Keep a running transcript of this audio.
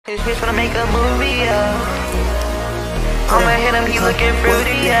This bitch wanna make a movie, yeah. I'ma hit him, he looking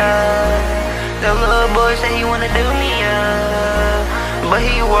fruity, yeah. The little boy said he wanna do me, yeah. But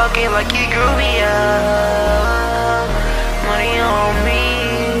he walking like he groovy, yeah. Money on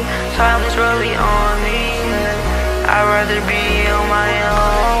me, time is really on me, yeah. I'd rather be on my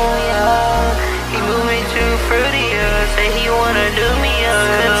own, yeah. He moving too fruity, yeah. Say he wanna do me,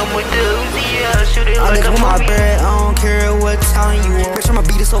 yeah. With the Uzi, yeah. Shoot it like a my movie. bread, I don't care what town you on. Bitch, I'ma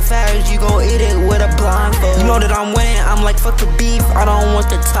beat it so fast, you gon' eat it with a blindfold. You know that I'm winning, I'm like fuck the beef, I don't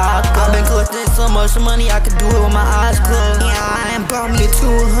want the taco. I've been collecting so much money, I could do it with my eyes closed. Yeah, I ain't bought me a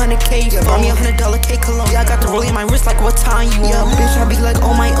 200K, yeah, bought me a $100 K cologne. Yeah, I got the rollie in my wrist like what time you on. Yeah, bitch, I be like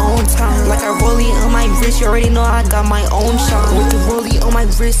on my own time. Like I rollie on my wrist, you already know I got my own shot. With the rollie on my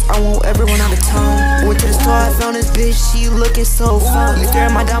wrist, I won't ever run out of time. Went to the store, I found this bitch, she looking so fine. You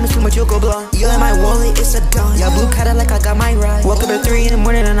stare at my diamonds too much, you'll go blind. Yeah, in my wallet, it's a dime. Yeah, blue Cadillac, I got my ride. Woke up at 3 in the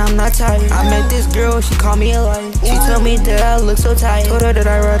morning and I'm not tired. I met this girl, she called me a liar. She told me that I look so tired. Told her that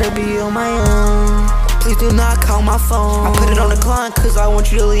I'd rather be on my own. Please do not call my phone. I put it on the clock cause I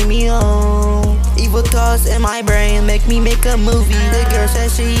want you to leave me alone. Evil thoughts in my brain make me make a movie. The girl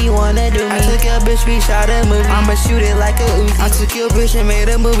said she wanna do me. I took your bitch, we shot a movie. I'ma shoot it like a Uzi. I took your bitch and made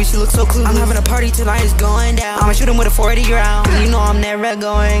a movie, she looks so clueless. I'm having a party tonight, it's going down. I'ma shoot him with a 40 round. Cause you know I'm never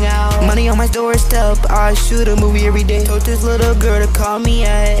going out. Money on my doorstep, I shoot a movie every day. Told this little girl to call me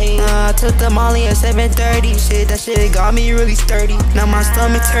at 8. I took the molly at 7:30. Shit, that shit got me really sturdy. Now my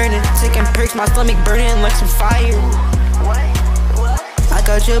stomach turning, taking perks, my stomach burning like some fire. I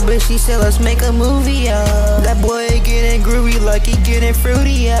got your bitch, she said let's make a movie, yeah. That boy getting groovy like he getting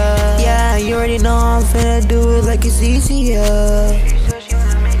fruity, yeah. Yeah, you already know I'm finna do it like it's easy, yeah.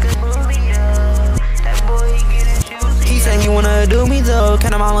 He said he wanna do me though,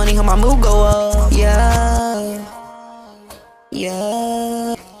 counting my money, how my mood go up, yeah. Yeah.